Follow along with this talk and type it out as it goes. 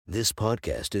This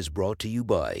podcast is brought to you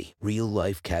by Real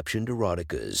Life Captioned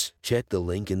Eroticas. Check the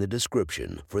link in the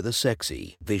description for the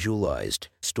sexy, visualized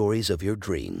stories of your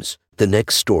dreams. The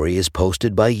next story is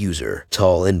posted by user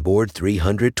Tall and Board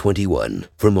 321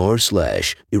 from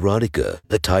r/erotica.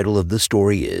 The title of the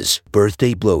story is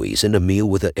Birthday Blowies and a Meal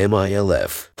with a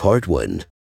MILF, Part 1.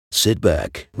 Sit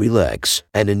back, relax,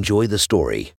 and enjoy the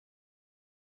story.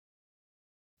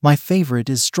 My favorite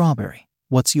is strawberry.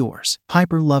 What's yours?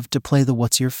 Piper loved to play the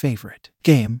what's your favorite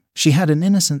game. She had an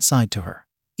innocent side to her,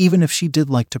 even if she did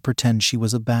like to pretend she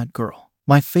was a bad girl.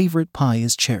 My favorite pie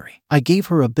is cherry. I gave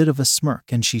her a bit of a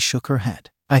smirk and she shook her head.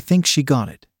 I think she got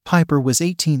it. Piper was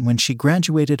 18 when she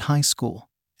graduated high school,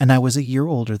 and I was a year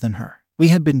older than her. We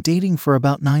had been dating for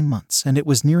about 9 months, and it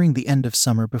was nearing the end of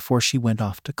summer before she went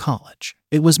off to college.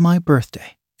 It was my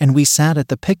birthday, and we sat at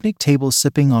the picnic table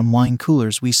sipping on wine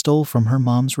coolers we stole from her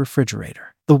mom's refrigerator.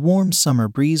 The warm summer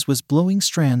breeze was blowing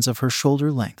strands of her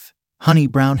shoulder-length, honey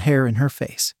brown hair in her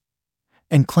face,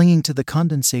 and clinging to the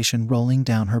condensation rolling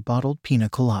down her bottled pina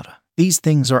colada. These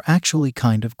things are actually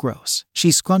kind of gross.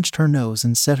 She scrunched her nose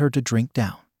and set her to drink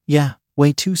down. Yeah,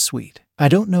 way too sweet. I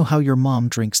don't know how your mom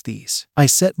drinks these. I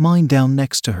set mine down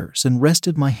next to hers and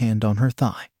rested my hand on her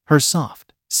thigh. Her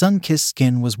soft, sun-kissed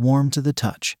skin was warm to the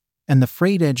touch, and the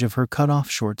frayed edge of her cut-off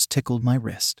shorts tickled my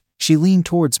wrist. She leaned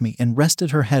towards me and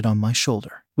rested her head on my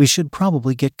shoulder. We should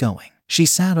probably get going. She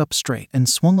sat up straight and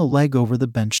swung a leg over the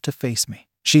bench to face me.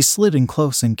 She slid in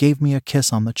close and gave me a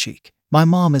kiss on the cheek. My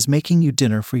mom is making you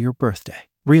dinner for your birthday.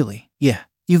 Really? Yeah.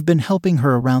 You've been helping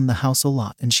her around the house a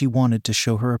lot and she wanted to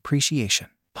show her appreciation.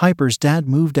 Piper's dad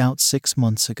moved out 6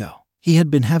 months ago. He had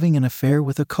been having an affair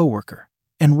with a coworker,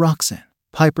 and Roxanne,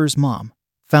 Piper's mom,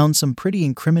 found some pretty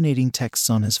incriminating texts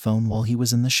on his phone while he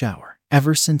was in the shower.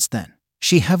 Ever since then,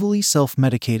 she heavily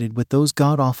self-medicated with those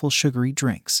god-awful sugary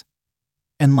drinks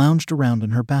and lounged around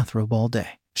in her bathrobe all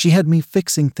day. She had me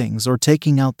fixing things or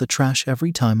taking out the trash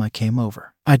every time I came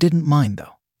over. I didn't mind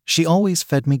though. She always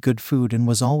fed me good food and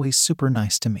was always super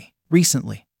nice to me.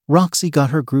 Recently, Roxy got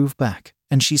her groove back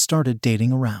and she started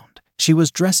dating around. She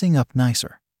was dressing up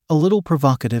nicer, a little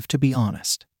provocative to be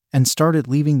honest, and started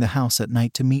leaving the house at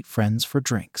night to meet friends for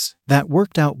drinks. That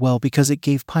worked out well because it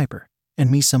gave Piper and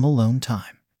me some alone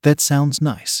time. That sounds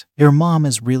nice. Your mom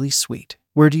is really sweet.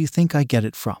 Where do you think I get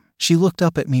it from? She looked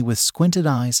up at me with squinted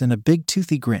eyes and a big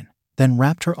toothy grin, then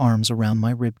wrapped her arms around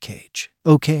my rib cage.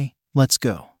 Okay, let's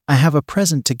go. I have a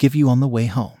present to give you on the way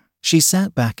home. She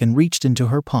sat back and reached into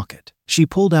her pocket. She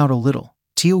pulled out a little,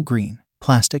 teal green,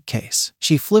 plastic case.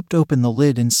 She flipped open the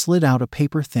lid and slid out a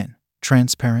paper-thin,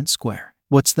 transparent square.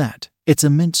 What's that? It's a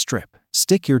mint strip.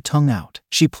 Stick your tongue out.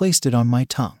 She placed it on my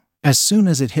tongue. As soon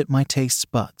as it hit my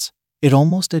taste buds, it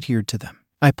almost adhered to them.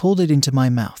 I pulled it into my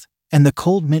mouth, and the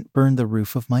cold mint burned the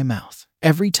roof of my mouth.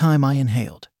 Every time I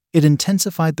inhaled, it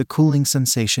intensified the cooling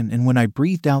sensation, and when I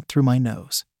breathed out through my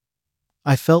nose,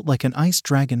 I felt like an ice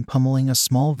dragon pummeling a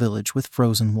small village with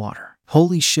frozen water.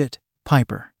 Holy shit,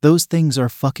 Piper, those things are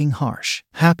fucking harsh.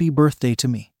 Happy birthday to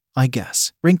me, I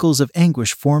guess. Wrinkles of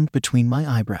anguish formed between my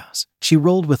eyebrows. She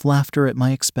rolled with laughter at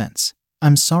my expense.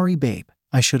 I'm sorry, babe.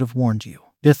 I should have warned you.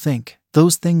 To think,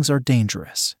 those things are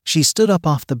dangerous. She stood up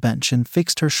off the bench and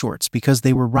fixed her shorts because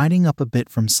they were riding up a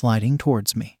bit from sliding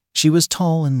towards me. She was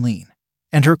tall and lean,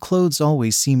 and her clothes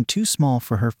always seemed too small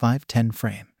for her 5'10"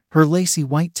 frame. Her lacy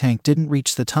white tank didn't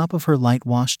reach the top of her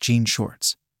light-washed jean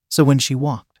shorts, so when she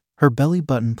walked, her belly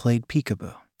button played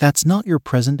peekaboo. That's not your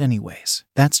present anyways.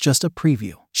 That's just a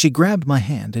preview. She grabbed my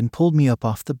hand and pulled me up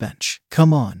off the bench.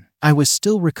 Come on. I was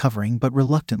still recovering but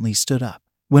reluctantly stood up.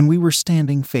 When we were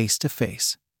standing face to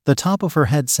face, the top of her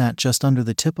head sat just under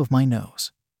the tip of my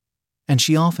nose, and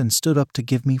she often stood up to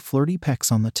give me flirty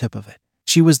pecks on the tip of it.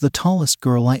 She was the tallest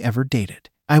girl I ever dated.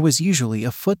 I was usually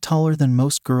a foot taller than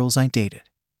most girls I dated,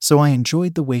 so I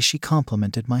enjoyed the way she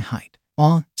complimented my height.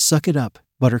 Aw, suck it up,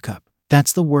 buttercup.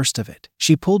 That's the worst of it.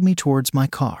 She pulled me towards my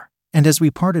car, and as we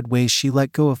parted ways she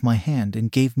let go of my hand and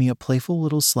gave me a playful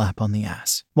little slap on the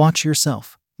ass. Watch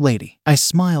yourself, lady. I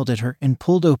smiled at her and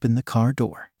pulled open the car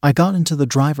door. I got into the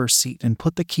driver's seat and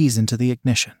put the keys into the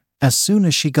ignition. As soon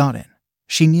as she got in,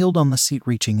 she kneeled on the seat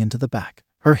reaching into the back.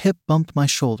 Her hip bumped my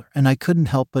shoulder and I couldn't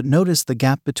help but notice the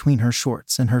gap between her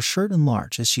shorts and her shirt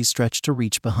enlarged as she stretched to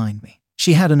reach behind me.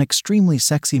 She had an extremely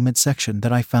sexy midsection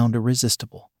that I found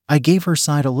irresistible. I gave her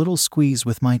side a little squeeze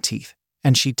with my teeth,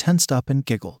 and she tensed up and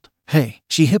giggled. Hey,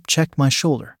 she hip-checked my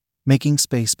shoulder, making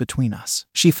space between us.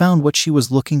 She found what she was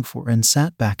looking for and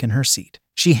sat back in her seat.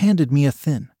 She handed me a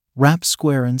thin, wrapped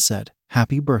square and said,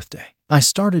 "Happy birthday." I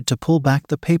started to pull back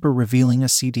the paper revealing a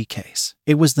CD case.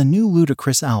 It was the new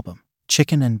Ludacris album,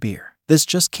 Chicken and Beer. This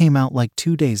just came out like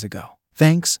 2 days ago.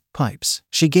 Thanks, Pipes.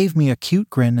 She gave me a cute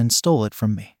grin and stole it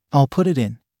from me. I'll put it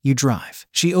in. You drive.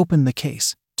 She opened the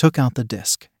case, took out the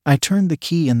disc. I turned the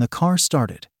key and the car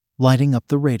started, lighting up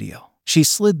the radio. She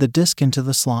slid the disc into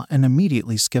the slot and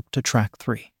immediately skipped to track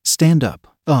 3. Stand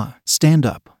up. Stand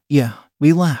up. Yeah.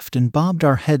 We laughed and bobbed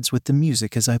our heads with the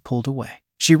music as I pulled away.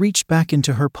 She reached back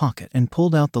into her pocket and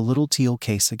pulled out the little teal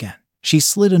case again. She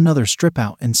slid another strip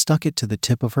out and stuck it to the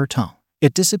tip of her tongue.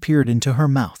 It disappeared into her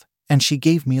mouth, and she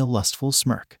gave me a lustful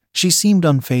smirk. She seemed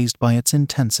unfazed by its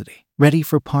intensity. Ready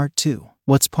for part 2?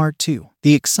 What's part 2?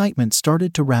 The excitement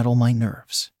started to rattle my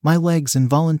nerves. My legs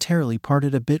involuntarily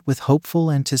parted a bit with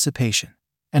hopeful anticipation,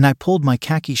 and I pulled my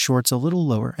khaki shorts a little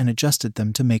lower and adjusted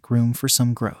them to make room for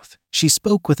some growth. She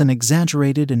spoke with an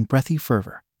exaggerated and breathy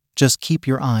fervor. Just keep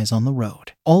your eyes on the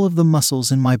road. All of the muscles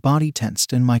in my body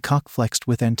tensed and my cock flexed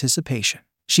with anticipation.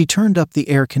 She turned up the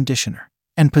air conditioner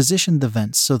and positioned the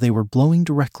vents so they were blowing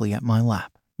directly at my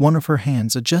lap. One of her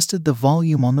hands adjusted the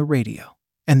volume on the radio,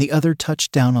 and the other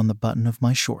touched down on the button of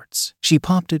my shorts. She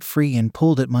popped it free and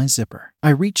pulled at my zipper.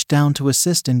 I reached down to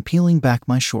assist in peeling back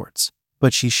my shorts,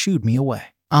 but she shooed me away.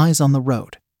 Eyes on the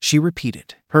road, she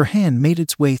repeated. Her hand made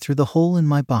its way through the hole in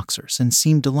my boxers and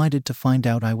seemed delighted to find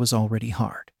out I was already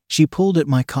hard. She pulled at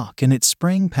my cock and it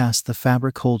sprang past the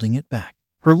fabric holding it back.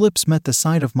 Her lips met the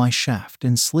side of my shaft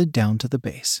and slid down to the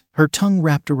base. Her tongue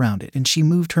wrapped around it and she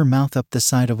moved her mouth up the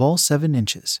side of all 7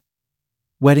 inches,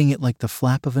 wetting it like the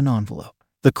flap of an envelope.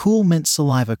 The cool mint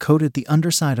saliva coated the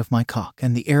underside of my cock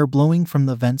and the air blowing from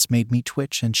the vents made me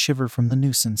twitch and shiver from the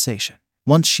new sensation.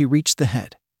 Once she reached the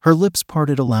head, her lips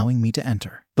parted allowing me to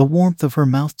enter. The warmth of her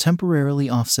mouth temporarily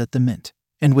offset the mint,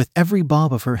 and with every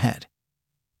bob of her head,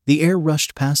 the air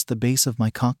rushed past the base of my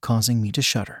cock causing me to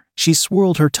shudder. She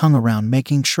swirled her tongue around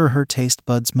making sure her taste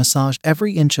buds massaged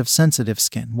every inch of sensitive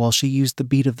skin while she used the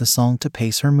beat of the song to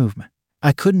pace her movement.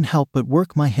 I couldn't help but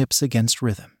work my hips against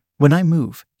rhythm. When I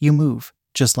move, you move,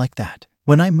 just like that.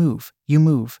 When I move, you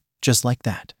move, just like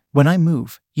that. When I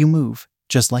move, you move,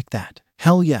 just like that.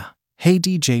 Hell yeah. Hey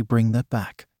DJ, bring that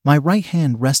back. My right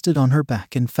hand rested on her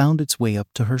back and found its way up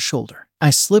to her shoulder. I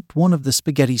slipped one of the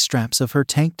spaghetti straps of her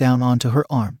tank down onto her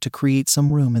arm to create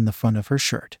some room in the front of her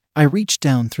shirt. I reached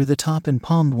down through the top and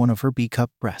palmed one of her B-cup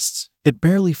breasts. It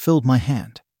barely filled my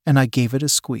hand, and I gave it a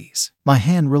squeeze. My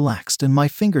hand relaxed and my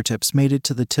fingertips made it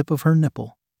to the tip of her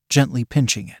nipple, gently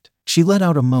pinching it. She let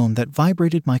out a moan that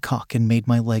vibrated my cock and made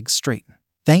my legs straighten.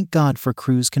 Thank God for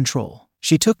cruise control.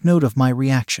 She took note of my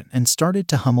reaction and started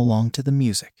to hum along to the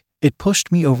music. It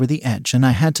pushed me over the edge and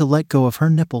I had to let go of her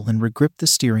nipple and regrip the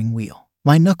steering wheel.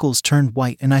 My knuckles turned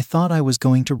white and I thought I was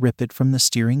going to rip it from the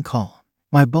steering column.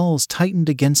 My balls tightened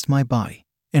against my body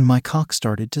and my cock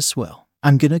started to swell.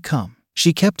 I'm gonna come.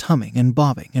 She kept humming and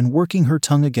bobbing and working her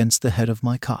tongue against the head of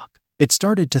my cock. It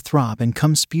started to throb and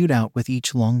cum spewed out with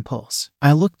each long pulse.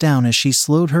 I looked down as she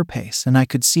slowed her pace and I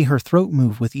could see her throat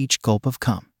move with each gulp of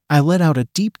cum. I let out a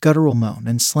deep guttural moan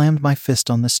and slammed my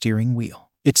fist on the steering wheel.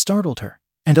 It startled her,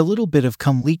 and a little bit of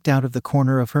cum leaked out of the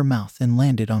corner of her mouth and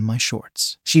landed on my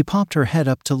shorts. She popped her head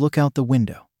up to look out the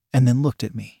window, and then looked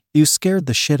at me. You scared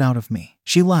the shit out of me.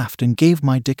 She laughed and gave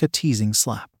my dick a teasing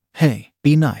slap. Hey,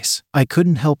 be nice. I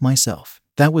couldn't help myself.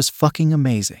 That was fucking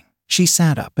amazing. She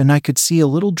sat up and I could see a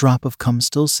little drop of cum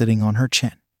still sitting on her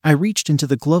chin. I reached into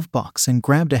the glove box and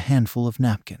grabbed a handful of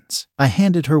napkins. I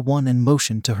handed her one and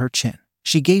motioned to her chin.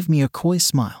 She gave me a coy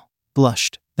smile,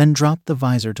 blushed, then dropped the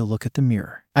visor to look at the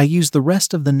mirror. I used the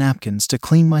rest of the napkins to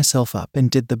clean myself up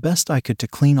and did the best I could to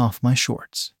clean off my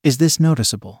shorts. Is this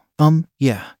noticeable?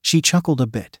 Yeah. She chuckled a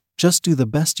bit. Just do the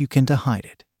best you can to hide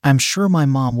it. I'm sure my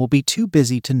mom will be too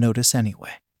busy to notice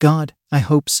anyway. God, I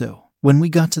hope so. When we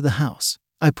got to the house,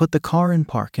 I put the car in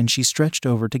park and she stretched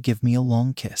over to give me a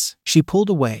long kiss. She pulled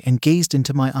away and gazed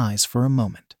into my eyes for a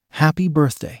moment. Happy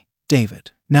birthday,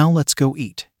 David. Now let's go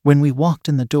eat. When we walked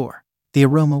in the door, the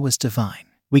aroma was divine.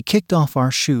 We kicked off our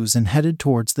shoes and headed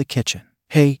towards the kitchen.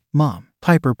 Hey, Mom.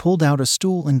 Piper pulled out a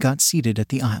stool and got seated at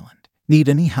the island. Need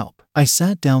any help? I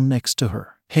sat down next to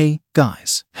her. Hey,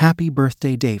 guys. Happy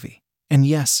birthday, Davy. And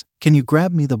yes, can you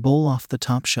grab me the bowl off the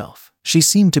top shelf? She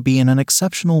seemed to be in an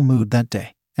exceptional mood that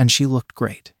day, and she looked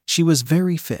great. She was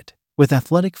very fit, with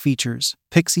athletic features,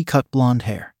 pixie-cut blonde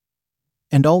hair,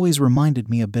 and always reminded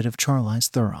me a bit of Charlize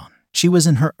Theron. She was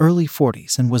in her early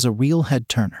 40s and was a real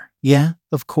head-turner. Yeah,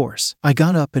 of course. I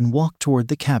got up and walked toward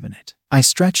the cabinet. I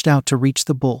stretched out to reach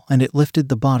the bowl and it lifted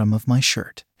the bottom of my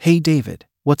shirt. Hey, David,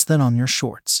 what's that on your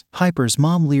shorts? Piper's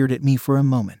mom leered at me for a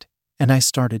moment, and I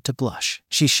started to blush.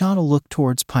 She shot a look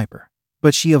towards Piper,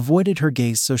 but she avoided her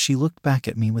gaze so she looked back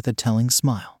at me with a telling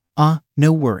smile.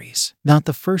 No worries. Not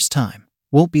the first time.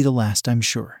 Won't be the last, I'm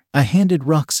sure. I handed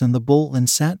Roxanne the bowl and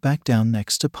sat back down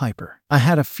next to Piper. I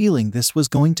had a feeling this was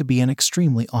going to be an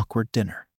extremely awkward dinner.